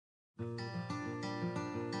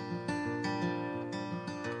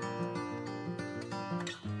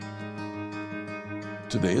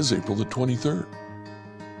Today is April the 23rd.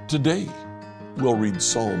 Today, we'll read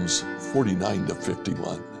Psalms 49 to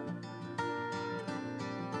 51.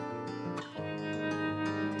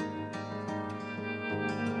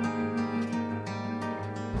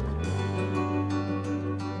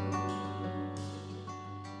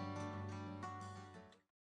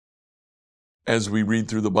 As we read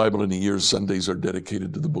through the Bible in a year, Sundays are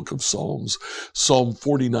dedicated to the book of Psalms. Psalm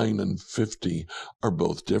 49 and 50 are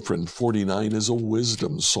both different. 49 is a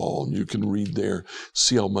wisdom psalm. You can read there,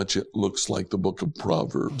 see how much it looks like the book of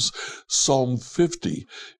Proverbs. Psalm 50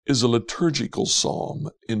 is a liturgical psalm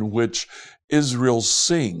in which Israel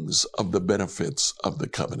sings of the benefits of the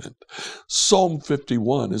covenant. Psalm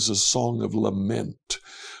 51 is a song of lament,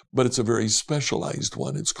 but it's a very specialized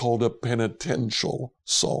one. It's called a penitential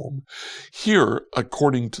psalm. Here,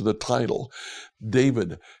 according to the title,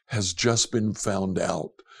 David has just been found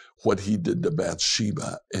out what he did to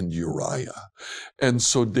Bathsheba and Uriah. And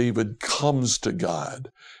so David comes to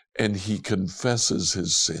God and he confesses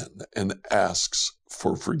his sin and asks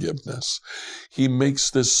for forgiveness. He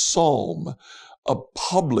makes this psalm a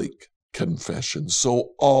public confession so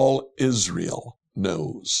all Israel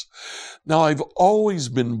knows. Now, I've always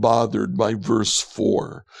been bothered by verse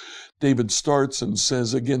 4. David starts and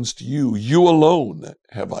says, "Against you, you alone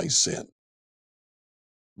have I sinned."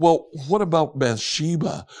 Well, what about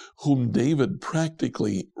Bathsheba, whom David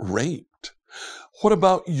practically raped? What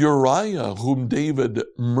about Uriah, whom David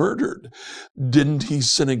murdered? Didn't he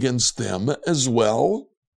sin against them as well?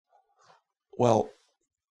 Well,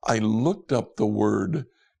 I looked up the word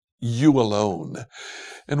 "you alone."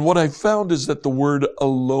 And what I found is that the word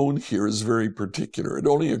alone here is very particular. It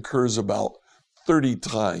only occurs about 30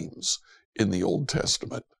 times in the Old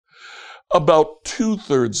Testament. About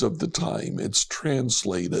 2/3 of the time, it's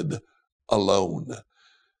translated alone.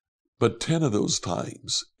 But 10 of those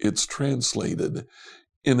times, it's translated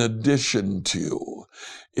in addition to.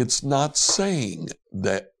 It's not saying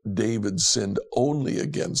that David sinned only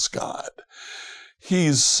against God.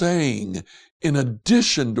 He's saying, in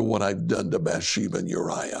addition to what I've done to Bathsheba and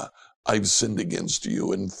Uriah, I've sinned against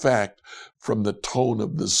you. In fact, from the tone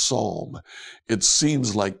of the psalm, it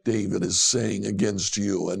seems like David is saying against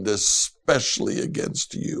you, and especially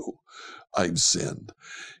against you, I've sinned.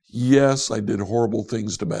 Yes, I did horrible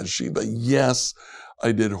things to Bathsheba. Yes,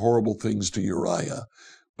 I did horrible things to Uriah.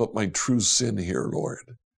 But my true sin here,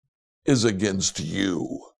 Lord, is against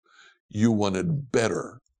you. You wanted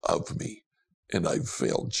better of me, and I've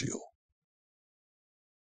failed you.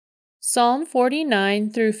 Psalm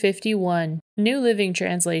 49 through 51, New Living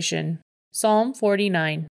Translation. Psalm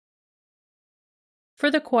 49. For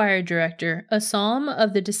the choir director, a psalm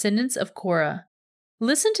of the descendants of Korah.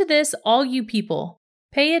 Listen to this, all you people.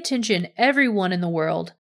 Pay attention, everyone in the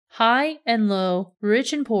world. High and low,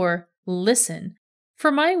 rich and poor, listen.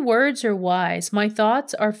 For my words are wise, my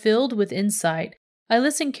thoughts are filled with insight. I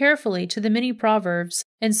listen carefully to the many proverbs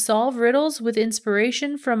and solve riddles with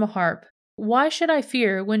inspiration from a harp. Why should I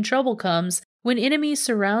fear when trouble comes, when enemies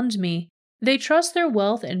surround me? They trust their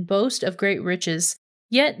wealth and boast of great riches,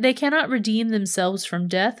 yet they cannot redeem themselves from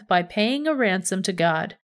death by paying a ransom to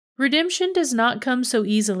God. Redemption does not come so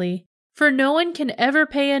easily, for no one can ever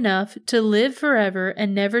pay enough to live forever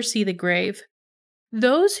and never see the grave.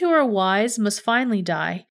 Those who are wise must finally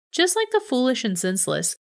die, just like the foolish and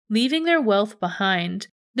senseless, leaving their wealth behind.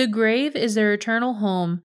 The grave is their eternal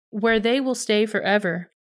home, where they will stay forever.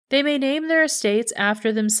 They may name their estates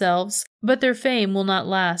after themselves, but their fame will not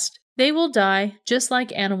last. They will die just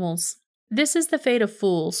like animals. This is the fate of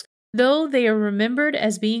fools, though they are remembered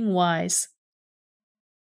as being wise.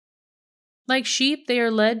 Like sheep they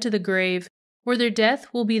are led to the grave, where their death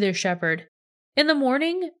will be their shepherd. In the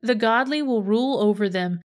morning the godly will rule over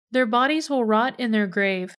them. Their bodies will rot in their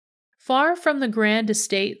grave, far from the grand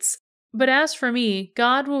estates. But as for me,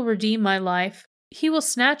 God will redeem my life. He will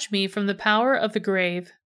snatch me from the power of the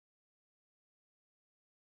grave.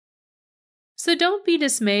 So don't be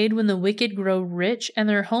dismayed when the wicked grow rich and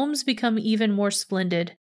their homes become even more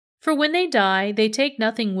splendid. For when they die, they take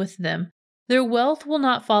nothing with them. Their wealth will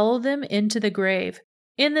not follow them into the grave.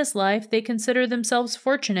 In this life, they consider themselves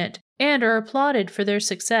fortunate and are applauded for their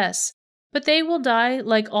success. But they will die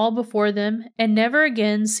like all before them and never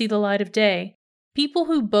again see the light of day. People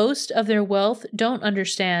who boast of their wealth don't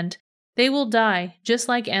understand. They will die just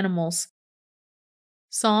like animals.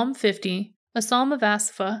 Psalm 50, a psalm of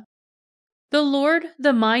Asaph. The Lord,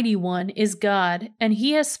 the Mighty One, is God, and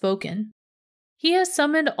He has spoken. He has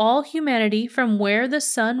summoned all humanity from where the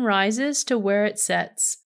sun rises to where it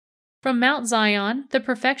sets. From Mount Zion, the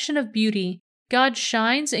perfection of beauty, God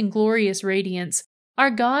shines in glorious radiance. Our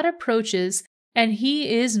God approaches, and he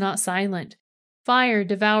is not silent. Fire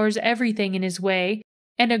devours everything in his way,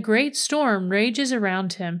 and a great storm rages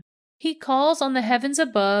around him. He calls on the heavens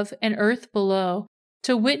above and earth below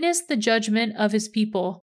to witness the judgment of his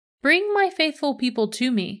people. Bring my faithful people to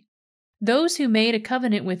me, those who made a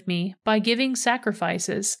covenant with me by giving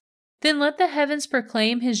sacrifices. Then let the heavens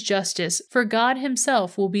proclaim his justice, for God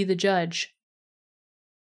himself will be the judge.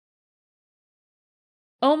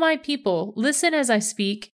 O my people, listen as I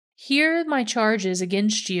speak. Hear my charges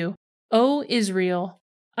against you, O Israel.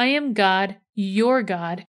 I am God, your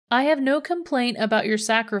God. I have no complaint about your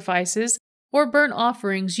sacrifices or burnt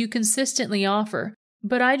offerings you consistently offer,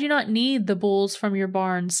 but I do not need the bulls from your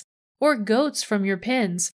barns or goats from your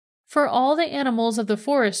pens, for all the animals of the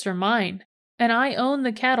forest are mine, and I own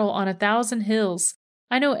the cattle on 1,000 hills.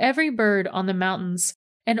 I know every bird on the mountains,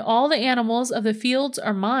 and all the animals of the fields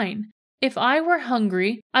are mine. If I were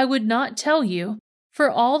hungry, I would not tell you, for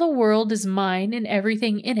all the world is mine and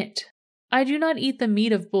everything in it. I do not eat the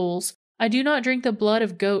meat of bulls. I do not drink the blood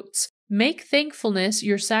of goats. Make thankfulness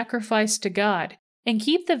your sacrifice to God, and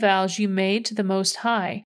keep the vows you made to the Most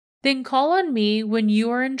High. Then call on me when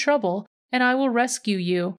you are in trouble, and I will rescue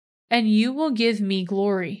you, and you will give me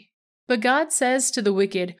glory. But God says to the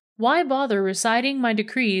wicked, why bother reciting my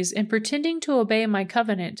decrees and pretending to obey my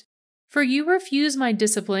covenant? For you refuse my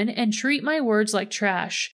discipline and treat my words like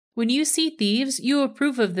trash. When you see thieves, you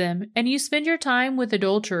approve of them, and you spend your time with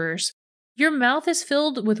adulterers. Your mouth is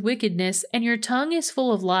filled with wickedness, and your tongue is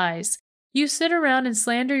full of lies. You sit around and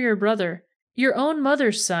slander your brother, your own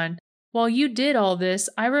mother's son. While you did all this,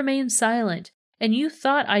 I remained silent, and you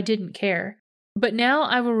thought I didn't care. But now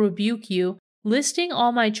I will rebuke you, listing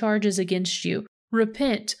all my charges against you.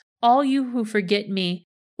 Repent, all you who forget me,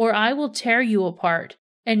 or I will tear you apart,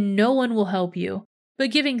 and no one will help you.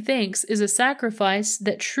 But giving thanks is a sacrifice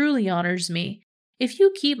that truly honors me. If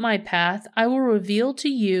you keep my path, I will reveal to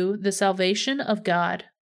you the salvation of God.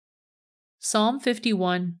 Psalm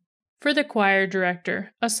 51. For the choir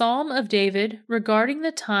director, a psalm of David regarding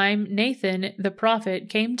the time Nathan the prophet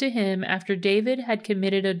came to him after David had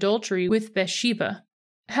committed adultery with Bathsheba.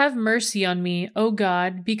 Have mercy on me, O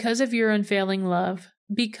God, because of your unfailing love,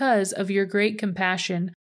 because of your great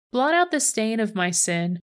compassion. Blot out the stain of my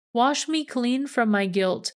sin. Wash me clean from my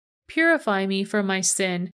guilt. Purify me from my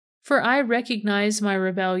sin, for I recognize my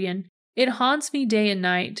rebellion. It haunts me day and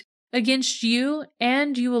night. Against you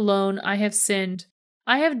and you alone I have sinned.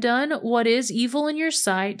 I have done what is evil in your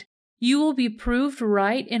sight. You will be proved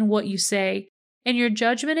right in what you say, and your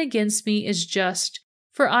judgment against me is just.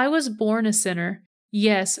 For I was born a sinner,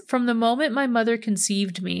 yes, from the moment my mother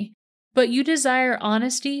conceived me. But you desire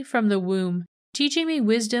honesty from the womb, teaching me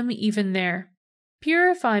wisdom even there.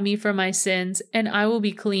 Purify me from my sins, and I will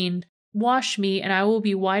be cleaned. Wash me, and I will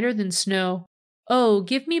be whiter than snow. Oh,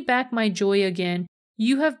 give me back my joy again.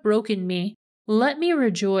 You have broken me. Let me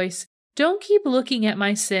rejoice. Don't keep looking at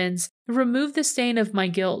my sins. Remove the stain of my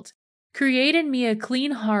guilt. Create in me a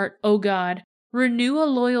clean heart, O God. Renew a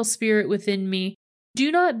loyal spirit within me.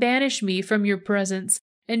 Do not banish me from your presence,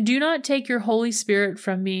 and do not take your Holy Spirit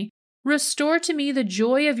from me. Restore to me the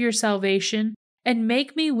joy of your salvation, and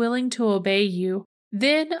make me willing to obey you.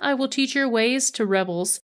 Then I will teach your ways to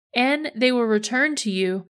rebels, and they will return to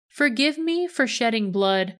you. Forgive me for shedding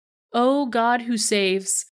blood, O God who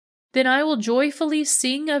saves. Then I will joyfully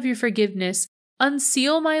sing of your forgiveness.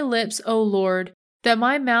 Unseal my lips, O Lord, that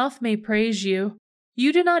my mouth may praise you.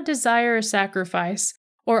 You do not desire a sacrifice,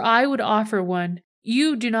 or I would offer one.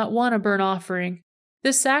 You do not want a burnt offering.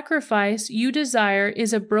 The sacrifice you desire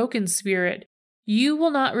is a broken spirit. You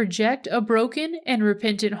will not reject a broken and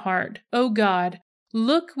repentant heart, O God.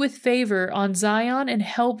 Look with favor on Zion and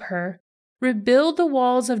help her. Rebuild the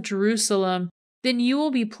walls of Jerusalem. Then you will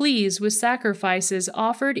be pleased with sacrifices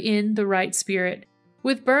offered in the right spirit.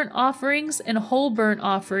 With burnt offerings and whole burnt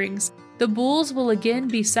offerings, the bulls will again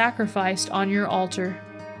be sacrificed on your altar.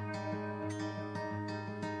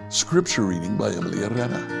 Scripture reading by Emily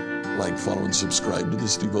Herrera. Like, follow, and subscribe to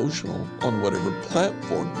this devotional on whatever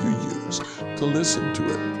platform you use to listen to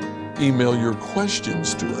it. Email your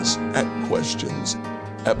questions to us at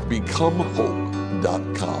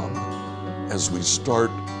questions@becomehope.com. As we start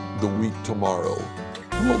the week tomorrow,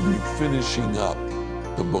 we'll be finishing up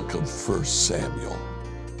the book of 1 Samuel.